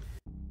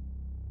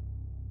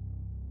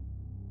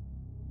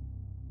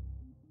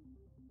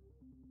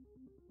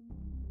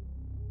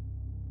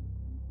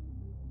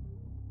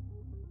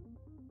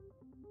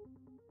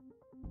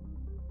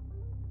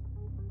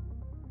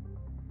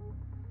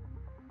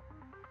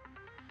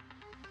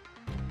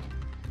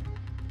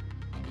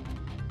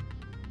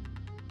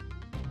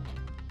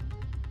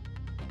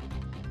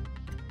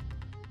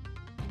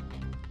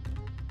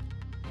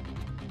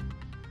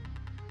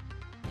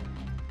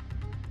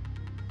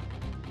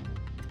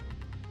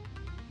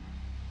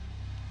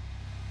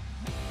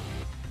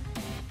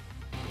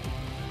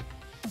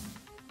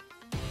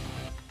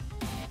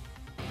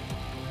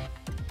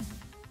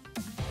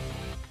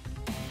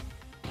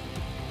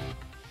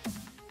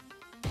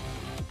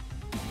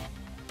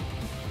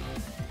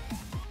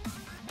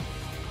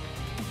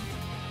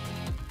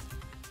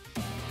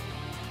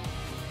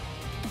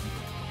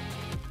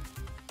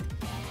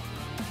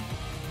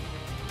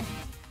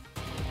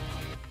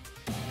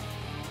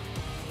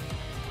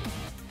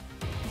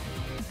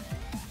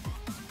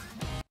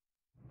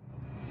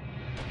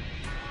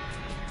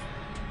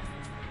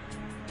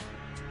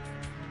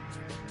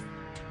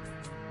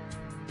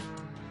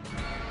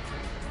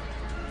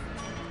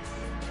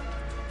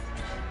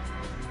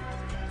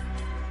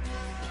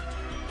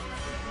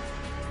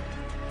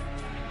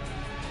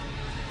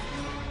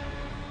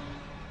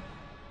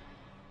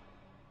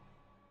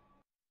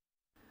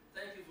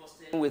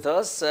 With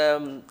us,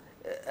 Tony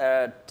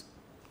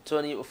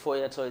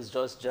Ofoyato is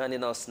just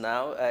joining us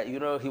now. You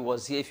know, he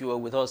was here, if you were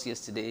with us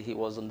yesterday, he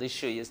was on this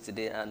show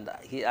yesterday, and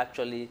he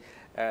actually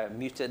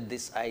muted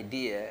this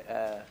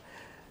idea.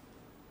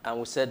 And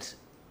we said,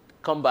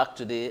 come back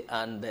today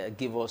and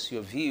give us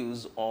your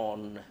views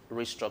on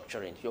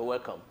restructuring. You're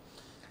welcome.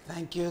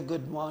 Thank you.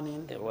 Good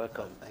morning. You're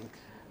welcome. Thank you.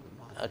 Good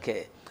morning.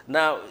 Okay.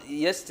 Now,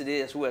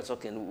 yesterday, as we were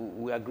talking,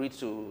 we agreed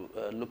to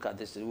look at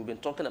this. We've been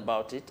talking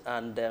about it,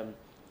 and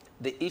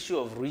the issue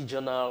of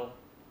regional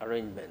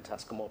arrangement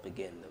has come up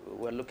again.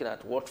 We're looking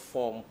at what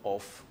form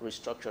of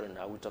restructuring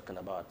are we talking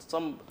about.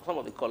 Some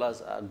of the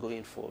callers are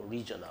going for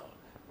regional.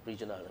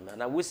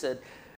 And we said